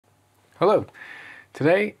Hello,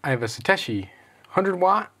 today I have a Satechi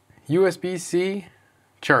 100W USB-C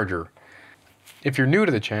charger. If you're new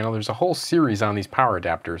to the channel, there's a whole series on these power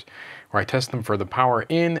adapters where I test them for the power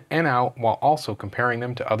in and out while also comparing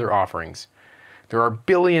them to other offerings. There are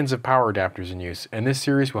billions of power adapters in use, and this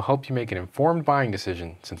series will help you make an informed buying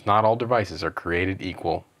decision since not all devices are created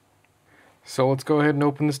equal. So let's go ahead and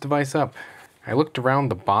open this device up. I looked around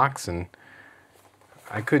the box and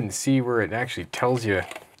I couldn't see where it actually tells you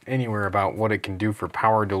anywhere about what it can do for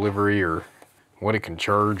power delivery or what it can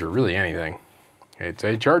charge or really anything. It's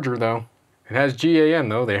a charger though. It has GAN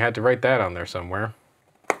though, they had to write that on there somewhere.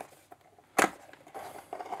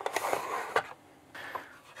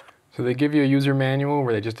 So they give you a user manual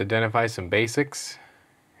where they just identify some basics.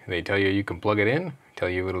 They tell you can plug it in, tell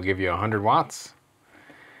you it'll give you 100 watts.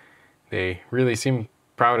 They really seem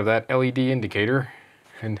proud of that LED indicator.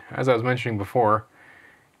 And as I was mentioning before,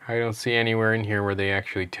 I don't see anywhere in here where they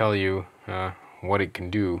actually tell you what it can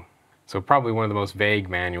do. So probably one of the most vague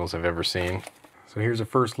manuals I've ever seen. So here's a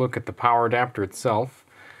first look at the power adapter itself.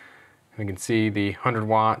 We can see the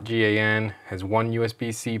 100W GAN has one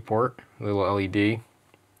USB-C port, a little LED.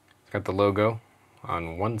 It's got the logo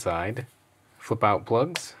on one side. Flip out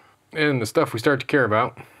plugs. And the stuff we start to care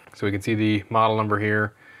about. So we can see the model number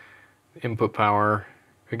here, input power.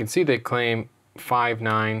 We can see they claim 5,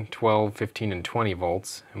 9, 12, 15, and 20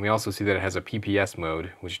 volts. And we also see that it has a PPS mode,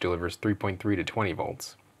 which delivers 3.3 to 20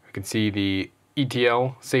 volts. We can see the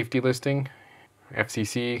ETL safety listing,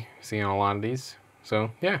 FCC, seeing a lot of these.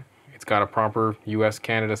 So yeah, it's got a proper US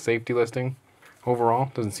Canada safety listing.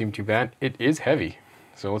 Overall, doesn't seem too bad. It is heavy,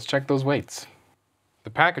 so let's check those weights.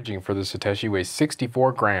 The packaging for the Satechi weighs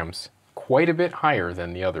 64 grams, quite a bit higher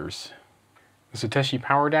than the others. The Satechi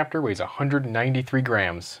power adapter weighs 193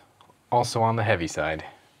 grams. Also on the heavy side.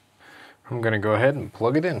 I'm going to go ahead and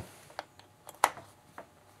plug it in.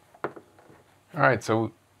 Alright,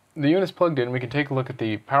 so the unit's plugged in. We can take a look at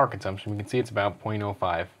the power consumption. We can see it's about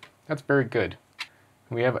 0.05. That's very good.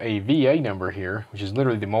 We have a VA number here, which is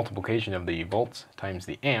literally the multiplication of the volts times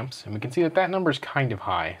the amps. And we can see that that number is kind of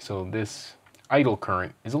high. So this idle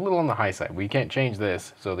current is a little on the high side. We can't change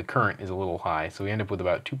this, so the current is a little high. So we end up with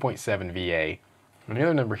about 2.7 VA. And the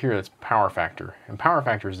other number here, that's power factor. And power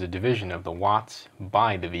factor is the division of the watts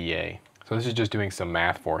by the VA. So this is just doing some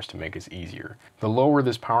math for us to make this easier. The lower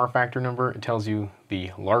this power factor number, it tells you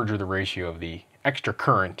the larger the ratio of the extra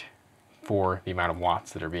current for the amount of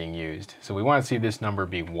watts that are being used. So we want to see this number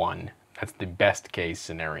be 1. That's the best case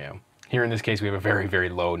scenario. Here in this case we have a very, very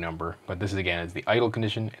low number, but this is again is the idle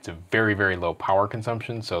condition. It's a very, very low power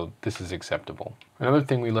consumption, so this is acceptable. Another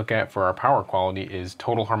thing we look at for our power quality is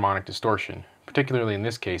total harmonic distortion, particularly in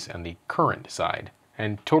this case on the current side.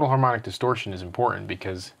 And total harmonic distortion is important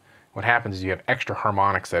because what happens is you have extra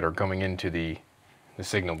harmonics that are going into the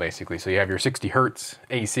signal basically. So you have your 60 hertz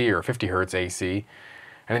AC or 50 hertz AC,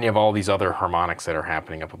 and then you have all these other harmonics that are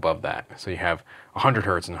happening up above that. So you have 100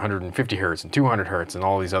 hertz and 150 hertz and 200 hertz and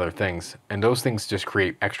all these other things. And those things just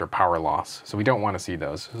create extra power loss. So we don't want to see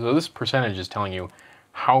those. So this percentage is telling you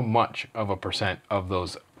how much of a percent of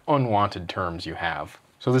those unwanted terms you have.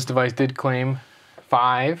 So this device did claim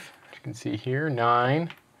 5, as you can see here, 9,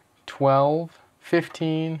 12,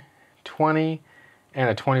 15, 20, and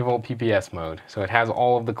a 20 volt PPS mode. So it has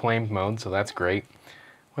all of the claimed modes, so that's great.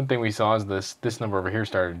 One thing we saw is this number over here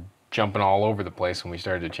started jumping all over the place when we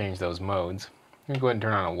started to change those modes. I'm going to go ahead and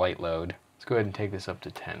turn on a light load. Let's go ahead and take this up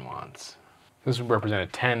to 10 watts. This would represent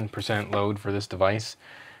a 10% load for this device.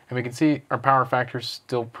 And we can see our power factor is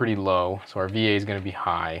still pretty low, so our VA is going to be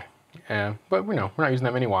high. But we're not using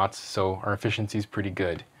that many watts, so our efficiency is pretty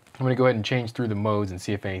good. I'm going to go ahead and change through the modes and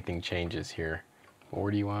see if anything changes here.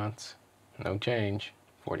 40 watts, no change.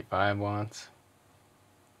 45 watts.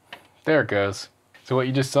 There it goes. So what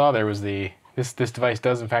you just saw there was this device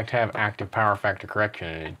does in fact have active power factor correction,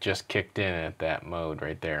 and it just kicked in at that mode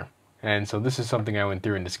right there. And so this is something I went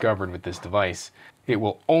through and discovered with this device. It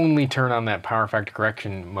will only turn on that power factor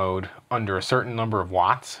correction mode under a certain number of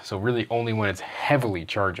watts. So really only when it's heavily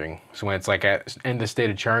charging. So when it's like at end of state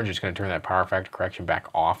of charge, it's going to turn that power factor correction back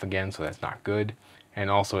off again. So that's not good. And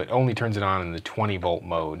also it only turns it on in the 20 volt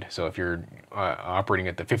mode. So if you're operating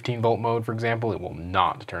at the 15 volt mode, for example, it will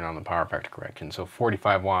not turn on the power factor correction. So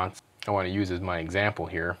 45 watts, I want to use as my example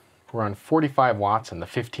here. We're on 45 watts in the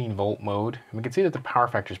 15 volt mode, and we can see that the power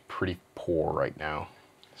factor is pretty poor right now.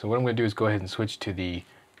 So what I'm going to do is go ahead and switch to the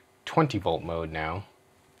 20 volt mode now.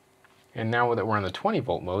 And now that we're on the 20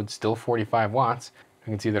 volt mode, still 45 watts,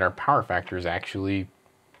 we can see that our power factor has actually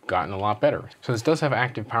gotten a lot better. So this does have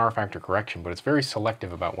active power factor correction, but it's very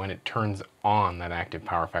selective about when it turns on that active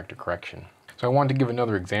power factor correction. So I wanted to give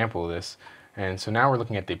another example of this. And so now we're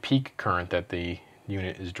looking at the peak current that the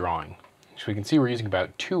unit is drawing. So we can see we're using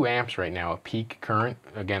about 2 amps right now of peak current.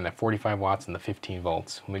 Again, that 45 watts and the 15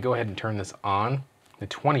 volts. When we go ahead and turn this on, the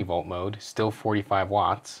 20 volt mode, still 45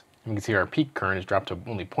 watts. And we can see our peak current has dropped to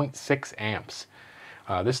only 0.6 amps.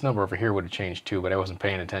 This number over here would have changed too, but I wasn't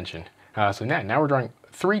paying attention. So now we're drawing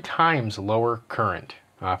 3 times lower current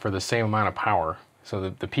for the same amount of power. So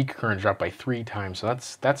the peak current dropped by 3 times, so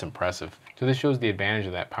that's impressive. So this shows the advantage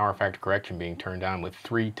of that power factor correction being turned on with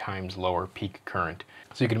 3 times lower peak current.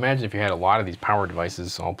 So you can imagine if you had a lot of these power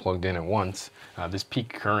devices all plugged in at once, this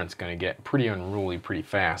peak current's going to get pretty unruly pretty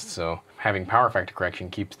fast. So having power factor correction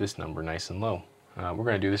keeps this number nice and low. We're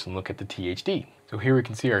going to do this and look at the THD. So here we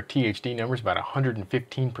can see our THD numbers about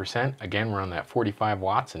 115%. Again, we're on that 45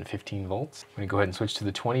 watts and 15 volts. I'm going to go ahead and switch to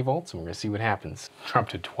the 20 volts and we're going to see what happens. Drop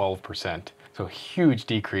to 12%. So huge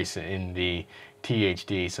decrease in the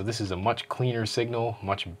THD. So this is a much cleaner signal,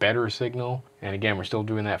 much better signal. And again, we're still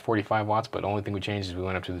doing that 45 watts, but the only thing we changed is we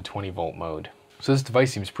went up to the 20 volt mode. So this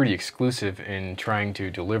device seems pretty exclusive in trying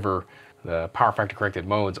to deliver the power factor corrected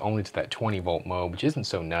modes only to that 20 volt mode, which isn't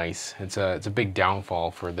so nice. It's a big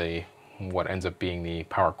downfall for what ends up being the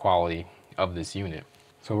power quality of this unit.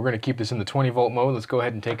 So we're going to keep this in the 20 volt mode. Let's go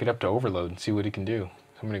ahead and take it up to overload and see what it can do.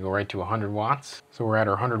 So I'm going to go right to 100 watts. So we're at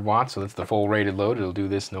our 100 watts, so that's the full rated load. It'll do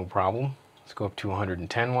this no problem. Let's go up to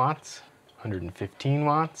 110 watts, 115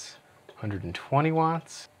 watts, 120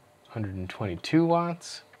 watts, 122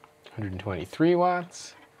 watts, 123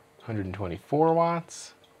 watts, 124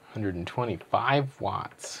 watts, 125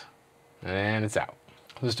 watts, and it's out.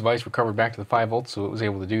 This device recovered back to the 5 volts, so it was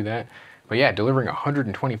able to do that. But yeah, delivering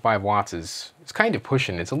 125 watts is kind of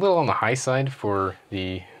pushing. It's a little on the high side for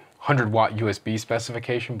the 100 watt USB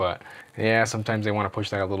specification, but yeah, sometimes they want to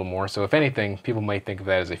push that a little more. So if anything, people might think of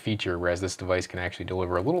that as a feature, whereas this device can actually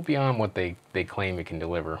deliver a little beyond what they claim it can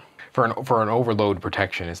deliver. For an overload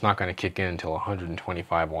protection, it's not going to kick in until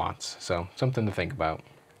 125 watts. So something to think about.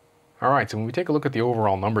 All right, so when we take a look at the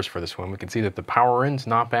overall numbers for this one, we can see that the power in's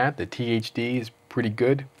not bad. The THD is pretty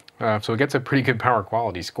good. So it gets a pretty good power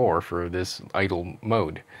quality score for this idle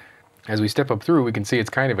mode. As we step up through, we can see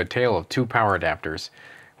it's kind of a tale of 2 power adapters.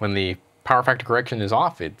 When the power factor correction is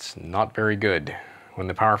off, it's not very good. When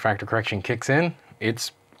the power factor correction kicks in,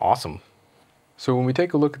 it's awesome. So when we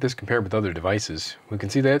take a look at this compared with other devices, we can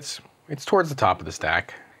see that it's towards the top of the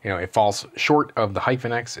stack. You know, it falls short of the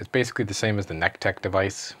Hyphen-X. It's basically the same as the NECTEC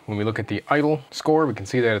device. When we look at the idle score, we can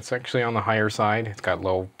see that it's actually on the higher side. It's got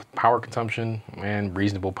low power consumption and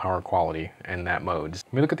reasonable power quality in that mode. When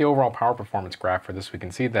we look at the overall power performance graph for this, we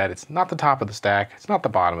can see that it's not the top of the stack. It's not the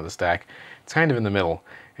bottom of the stack. It's kind of in the middle.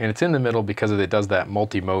 And it's in the middle because it does that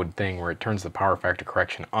multi-mode thing where it turns the power factor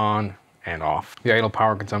correction on and off. The idle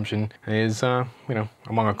power consumption is, you know,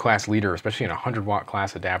 among a class leader, especially in a 100 watt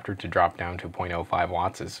class adapter, to drop down to 0.05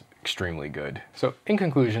 watts is extremely good. So in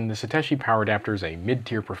conclusion, the Satechi power adapter is a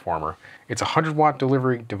mid-tier performer. It's a 100 watt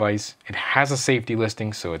delivery device. It has a safety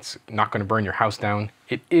listing, so it's not going to burn your house down.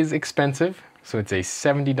 It is expensive, so it's a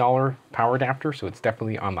 $70 power adapter, so it's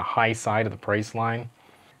definitely on the high side of the price line.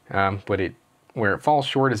 But where it falls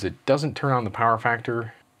short is it doesn't turn on the power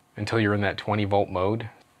factor until you're in that 20 volt mode.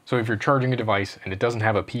 So if you're charging a device and it doesn't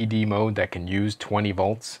have a PD mode that can use 20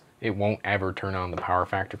 volts, it won't ever turn on the power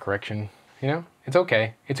factor correction. You know, it's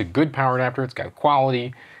okay. It's a good power adapter. It's got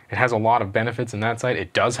quality. It has a lot of benefits in that side.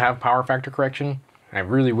 It does have power factor correction. I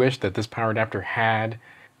really wish that this power adapter had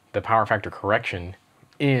the power factor correction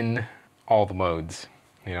in all the modes.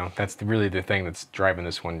 You know, that's really the thing that's driving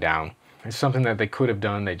this one down. It's something that they could have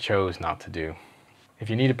done, they chose not to do. If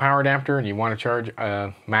you need a power adapter and you want to charge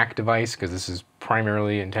a Mac device, because this is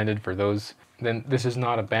primarily intended for those, then this is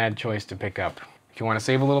not a bad choice to pick up. If you want to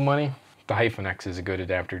save a little money, the Hyphen-X is a good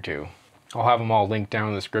adapter too. I'll have them all linked down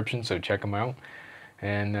in the description, so check them out.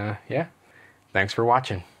 And yeah, thanks for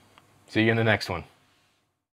watching. See you in the next one.